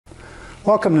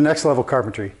Welcome to Next Level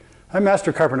Carpentry. I'm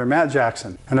Master Carpenter Matt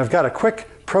Jackson, and I've got a quick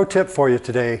pro tip for you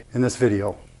today in this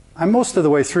video. I'm most of the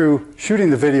way through shooting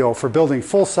the video for building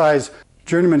full-size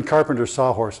Journeyman carpenter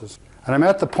sawhorses. And I'm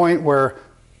at the point where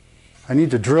I need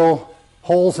to drill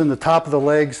holes in the top of the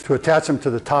legs to attach them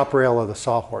to the top rail of the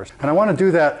sawhorse. And I want to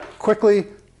do that quickly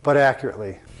but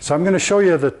accurately. So I'm going to show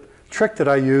you the trick that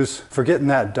I use for getting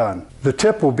that done. The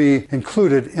tip will be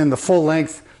included in the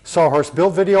full-length sawhorse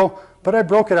build video, but I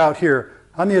broke it out here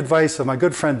on the advice of my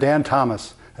good friend Dan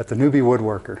Thomas at the Newbie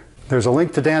Woodworker. There's a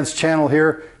link to Dan's channel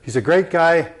here. He's a great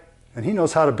guy and he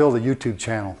knows how to build a YouTube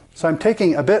channel. So I'm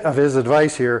taking a bit of his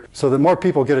advice here so that more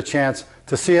people get a chance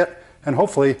to see it and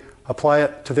hopefully apply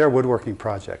it to their woodworking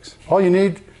projects. All you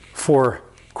need for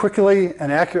quickly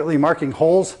and accurately marking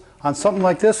holes on something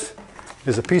like this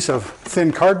is a piece of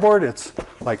thin cardboard. It's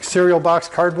like cereal box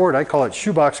cardboard. I call it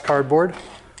shoebox cardboard.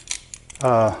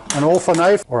 An Olfa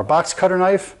knife or a box cutter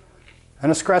knife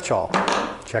and a scratch awl.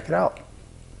 Check it out.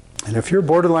 And if you're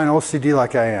borderline OCD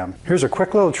like I am, here's a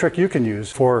quick little trick you can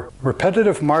use for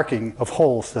repetitive marking of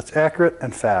holes that's accurate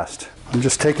and fast. I'm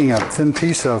just taking a thin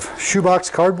piece of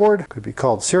shoebox cardboard, could be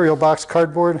called cereal box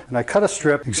cardboard, and I cut a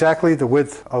strip exactly the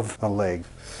width of the leg.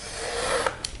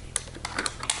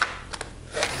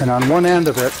 And on one end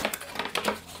of it,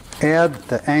 add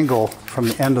the angle from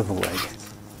the end of the leg.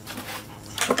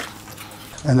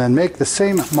 And then make the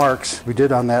same marks we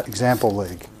did on that example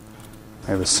leg.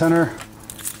 I have a center,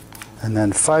 and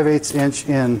then 5/8 inch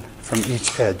in from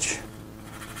each edge.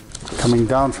 Coming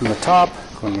down from the top,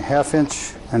 going a 1/2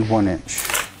 inch and 1 inch.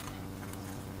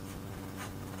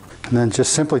 And then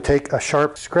just simply take a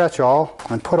sharp scratch awl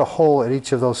and put a hole at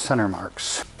each of those center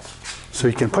marks. So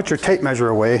you can put your tape measure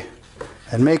away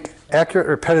and make accurate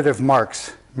repetitive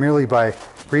marks merely by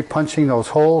repunching those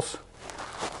holes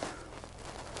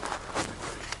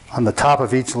on the top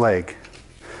of each leg.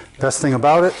 Best thing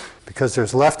about it, because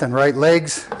there's left and right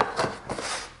legs,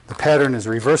 the pattern is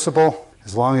reversible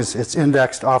as long as it's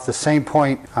indexed off the same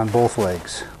point on both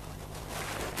legs.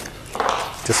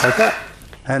 Just like that.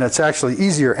 And it's actually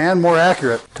easier and more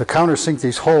accurate to countersink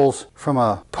these holes from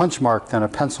a punch mark than a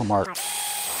pencil mark.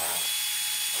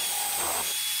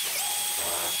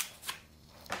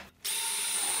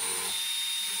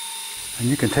 And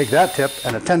you can take that tip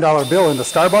and a $10 bill into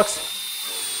Starbucks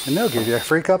and they'll give you a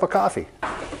free cup of coffee.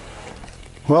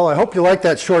 Well, I hope you like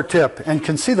that short tip and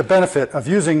can see the benefit of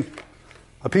using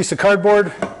a piece of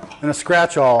cardboard and a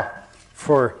scratch awl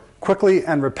for quickly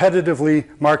and repetitively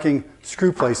marking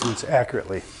screw placements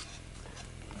accurately.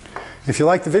 If you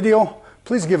like the video,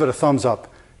 please give it a thumbs up,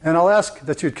 and I'll ask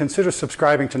that you'd consider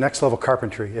subscribing to Next Level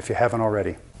Carpentry if you haven't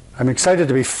already. I'm excited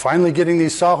to be finally getting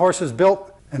these sawhorses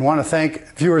built and want to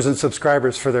thank viewers and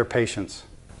subscribers for their patience.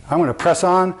 I'm going to press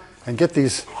on and get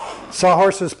these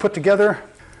sawhorses put together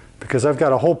because I've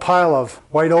got a whole pile of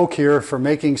white oak here for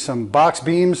making some box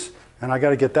beams, and I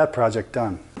got to get that project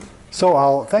done. So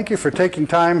I'll thank you for taking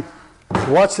time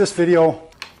to watch this video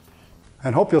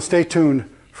and hope you'll stay tuned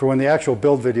for when the actual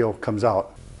build video comes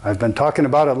out. I've been talking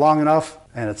about it long enough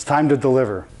and it's time to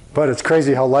deliver. But it's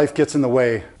crazy how life gets in the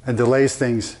way and delays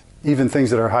things, even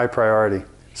things that are high priority.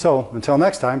 So until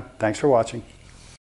next time, thanks for watching.